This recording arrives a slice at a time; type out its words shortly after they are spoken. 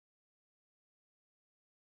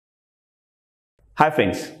Hi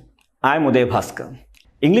friends, I am Uday Bhaskar.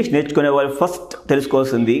 English నేర్చుకునే వాళ్ళు first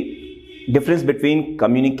తెలుసుకోవాల్సింది difference between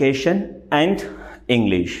communication and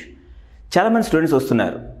English. చాలామంది students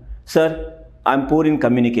వస్తున్నారు, sir I'm poor in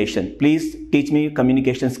communication, please teach me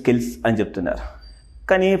communication skills అని చెప్తున్నారు.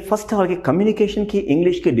 కానీ ఫస్ట్ వాళ్ళకి కమ్యూనికేషన్కి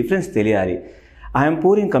ఇంగ్లీష్కి డిఫరెన్స్ తెలియాలి. ఐఎమ్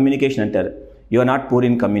పూర్ ఇన్ కమ్యూనికేషన్ అంటారు, you are not poor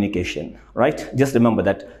in communication, right? Just remember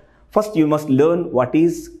that. First you must learn what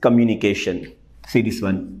is communication. See this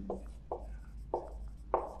one.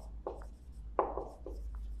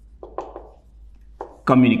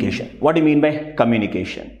 Communication. What do you mean by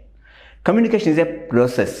communication? Communication is a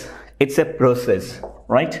process. It's a process,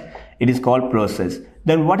 right? It is called process.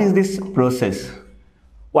 Then what is this process?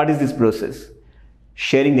 What is this process?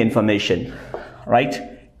 Sharing the information, right?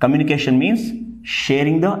 Communication means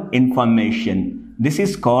sharing the information. This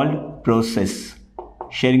is called process.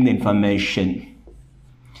 Sharing the information.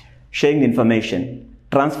 Sharing the information,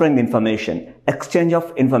 transferring the information, exchange of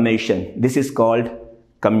information. This is called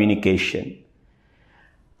communication.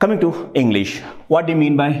 Coming to English. What do you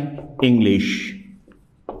mean by English?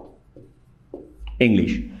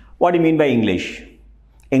 English. What do you mean by English?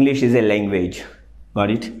 English is a language.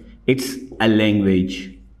 Got it? It's a language.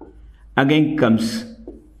 Again comes,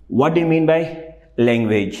 what do you mean by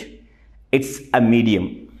language? It's a medium.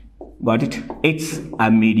 Got it? It's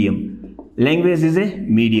a medium. Language is a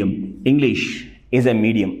medium. English is a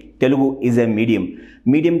medium. Telugu is a medium.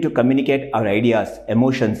 Medium to communicate our ideas,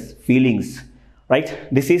 emotions, feelings. Right?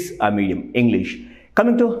 This is a medium, English.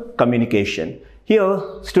 Coming to communication. Here,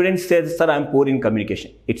 students say, sir, I am poor in communication.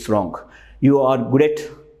 It's wrong. You are good at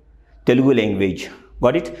Telugu language.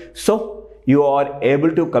 Got it? So, you are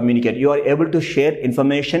able to communicate. You are able to share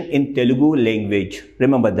information in Telugu language.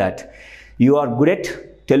 Remember that. You are good at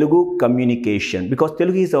Telugu communication. Because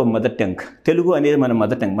Telugu is our mother tongue. Telugu అనేది మన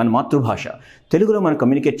mother tongue, మన మాతృభాష. తెలుగులో మనం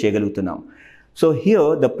communicate చేయగలుగుతున్నాం. So, here,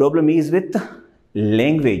 the problem is with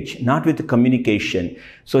language, not with communication.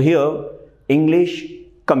 So here, English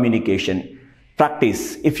communication. Practice.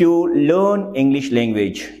 If you learn English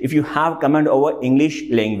language, if you have command over English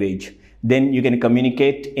language, then you can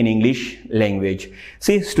communicate in English language.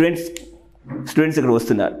 See, students ఇక్కడ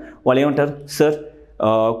వస్తున్నారు, వాళ్ళు ఏమంటారు, sir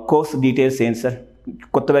course details ఏంటి sir,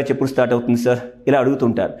 కొత్త batch ఎప్పుడు start అవుతుంది sir, ఇలా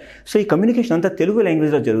అడుగుతుంటారు. సో ఈ కమ్యూనికేషన్ అంతా తెలుగు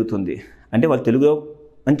లాంగ్వేజ్లో జరుగుతుంది. అంటే వాళ్ళు తెలుగులో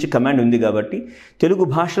మంచి కమాండ్ ఉంది కాబట్టి తెలుగు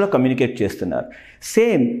భాషలో కమ్యూనికేట్ చేస్తున్నారు.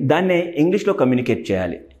 సేమ్ దాన్నే ఇంగ్లీష్లో కమ్యూనికేట్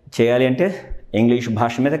చేయాలి అంటే ఇంగ్లీష్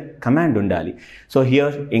భాష మీద కమాండ్ ఉండాలి. So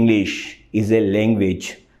here English is a language.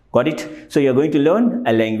 Got it? So you are going to learn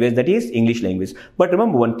a language that is English language. But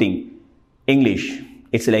remember one thing, English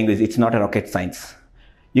it's a language, it's not a rocket science.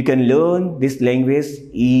 You can learn this language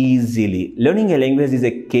easily. Learning a language is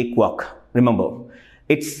a cakewalk. Remember,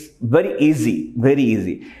 it's very easy, very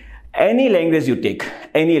easy. Any language you take,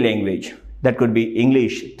 any language, that could be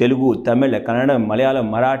English, Telugu, Tamil, Kannada, Malayalam,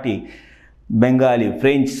 Marathi, Bengali,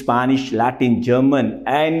 French, Spanish, Latin, German,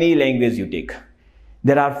 any language you take.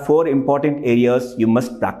 There are 4 important areas you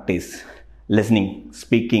must practice: listening,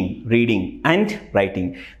 speaking, reading, and writing.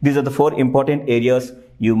 These are the 4 important areas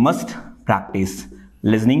you must practice: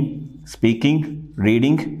 listening, speaking,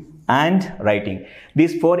 reading, and writing.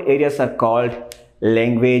 These 4 areas are called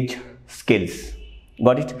language skills.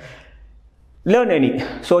 Got it? Learn any.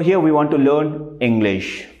 So here we want to learn English.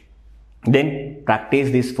 Then practice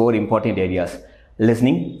these 4 important areas: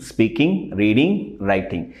 listening, speaking, reading,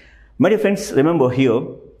 writing. My dear friends, remember here,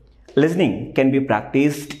 listening can be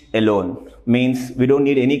practiced alone. Means we don't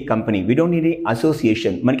need any company. We don't need any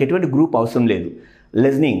association. మనకి ఎటువంటి group అవసరం లేదు.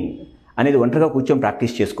 Listening అనేది ఒంటరిగా కూర్చొని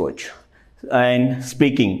practice చేసుకోవచ్చు. And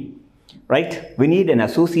speaking, right, we need an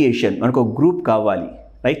association. మనకు ఒక గ్రూప్ కావాలి,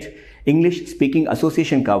 right? English speaking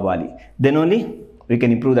association kavali, then only we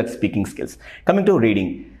can improve that speaking skills. Coming to reading.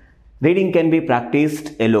 Reading can be practiced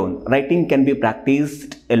alone. Writing can be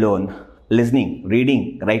practiced alone. Listening, reading,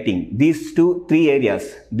 writing. These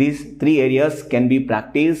 3 areas can be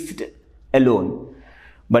practiced alone.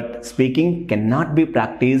 But speaking cannot be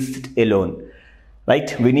practiced alone. Right?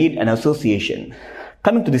 We need an association.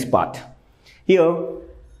 Coming to this part. Here,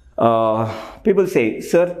 people say,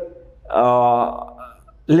 sir,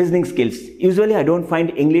 listening skills. Usually I don't find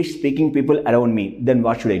English speaking people around me. Then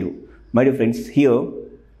what should I do? My dear friends, here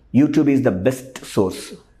YouTube is the best source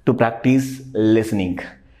to practice listening.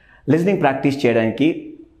 Listening practice cheyadaniki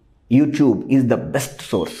YouTube is the best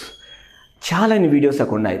source. Chala videos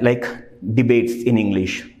akunnai, like debates in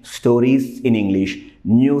English, stories in English,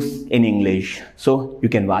 news in English. So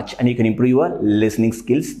you can watch and you can improve your listening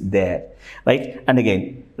skills there, right? And again,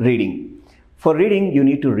 reading. For reading you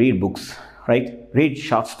need to read books, right? Read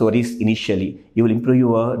short stories initially. You will improve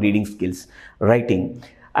your reading skills. Writing.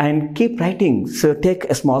 and keep writing. So take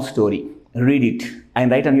a small story, read it and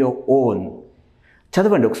write on your own.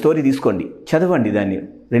 చదవండి, ఒక story తీసుకోండి, చదవండి దాన్ని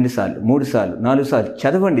 2 సార్లు 3 సార్లు 4 సార్లు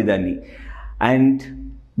చదవండి దాన్ని. And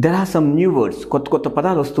there are some new words, కొత్త కొత్త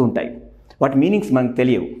పదాలు వస్తూ ఉంటాయి, వాటి మీనింగ్స్ మనకు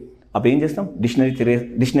తెలియవు. అప్పుడు ఏం చేస్తాం, డిక్షనరీ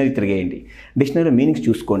తిరిగేయండి, డిక్షనరీలో మీనింగ్స్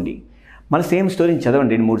చూసుకోండి, మళ్ళీ సేమ్ స్టోరీని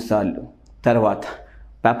చదవండి 2-3 సార్లు. తర్వాత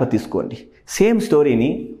పేపర్ తీసుకోండి, సేమ్ స్టోరీని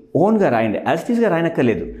ఓన్గా రాయండి, యాజ్ టీజ్గా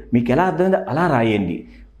రాయనక్కర్లేదు, మీకు ఎలా అర్థమైందో అలా రాయండి.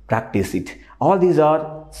 Practice it. All these are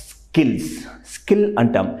skills. Skill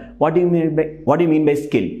అంటాం. What you mean by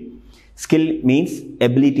skill? Skill means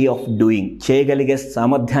ability of doing, చేయగలిగే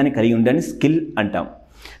సామర్థ్యాన్ని కలిగి ఉండని స్కిల్ అంటాం.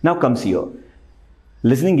 Now comes your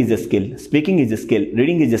listening is a skill, speaking is a skill,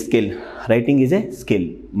 reading is a skill, writing is a skill.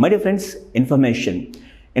 My dear friends, information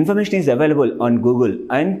is available on Google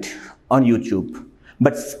and on YouTube,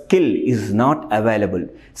 but skill is not available.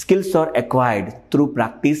 Skills are acquired through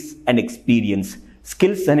practice and experience.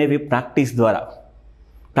 Skills అనేవి practice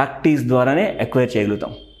ద్వారానే acquire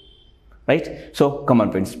చేయగలుగుతాం, right? So come on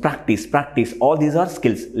friends, practice. All these are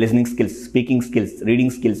skills: listening skills, speaking skills,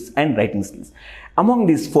 reading skills and writing skills. Among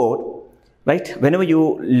these 4, right, whenever you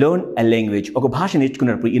learn a language, ఒక భాష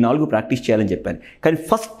నేర్చుకున్నప్పుడు ఈ 4 practice చేయాలని చెప్పాను. కానీ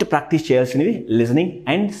ఫస్ట్ ప్రాక్టీస్ చేయాల్సినవి listening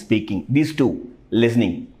and speaking. These 2,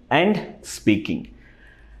 listening and speaking.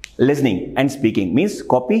 Listening and speaking means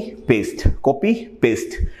copy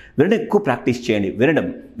paste. వినడం ఎక్కువ ప్రాక్టీస్ చేయండి.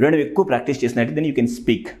 వినడం ఎక్కువ ప్రాక్టీస్ చేసినట్టు then you can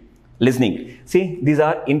speak. Listening, see these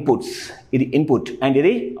are inputs, ఇది ఇన్పుట్ అండ్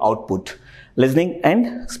ఇది output. Listening and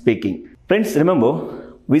speaking. Friends remember,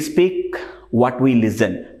 we speak what we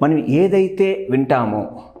listen. మనం ఏదైతే వింటామో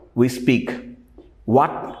we speak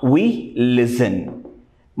what we listen.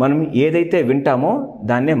 మనం ఏదైతే వింటామో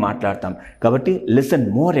దాన్నే మాట్లాడతాం. కాబట్టి listen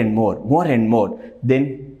more and more, then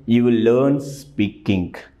you will learn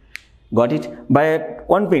speaking. Got it? But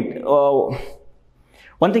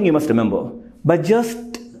one thing you must remember, by just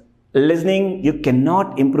listening you cannot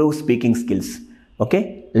improve speaking skills. Okay,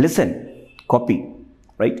 listen, copy,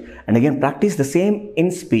 right? And again practice the same in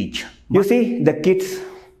speech. You see the kids,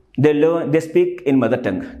 they speak in mother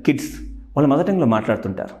tongue. Kids వాళ్ళ mother టంగ్లో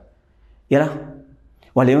మాట్లాడుతుంటారు. ఎలా?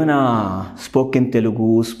 వాళ్ళు ఏమైనా spoken Telugu,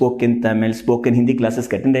 spoken Tamil, spoken Hindi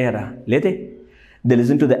క్లాసెస్కి attend అయ్యారా? లేదే. They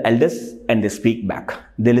listen to the elders and they speak back.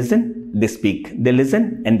 They listen, they speak. They listen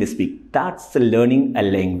and they speak. That's learning a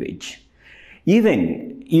language. Even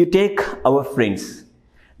you take our friends,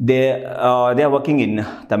 they are working in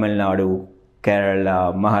Tamil Nadu, Kerala,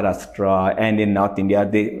 Maharashtra and in North India.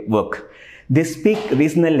 They work. They speak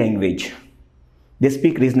regional language.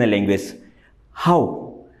 How?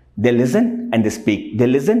 They listen and they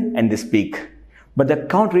speak. But they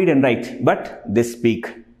can't read and write, but they speak.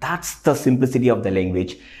 That's the simplicity of the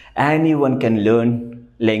language. Anyone can learn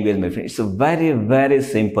language, my friends. It's very, very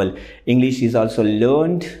simple. English is also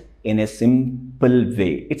learned in a simple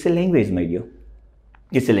way. It's a language, my dear.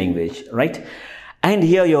 It's a language, right? And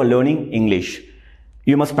here you are learning English.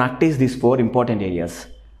 You must practice these 4 important areas.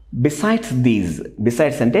 Besides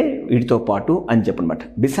ante వీటితో పాటు అని చెప్పనమాట.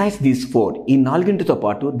 Besides these 4, ఈ 4తో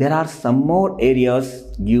పాటు there are some more areas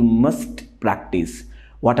you must practice.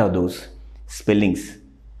 What are those? Spellings,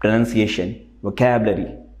 pronunciation, vocabulary,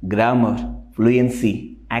 grammar, fluency,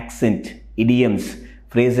 accent, idioms,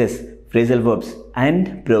 phrases, phrasal verbs and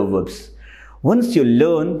proverbs. Once you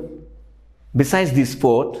learn besides these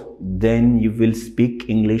 4, then you will speak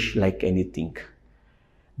English like anything.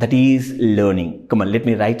 That is learning. Come on, let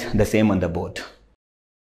me write the same on the board.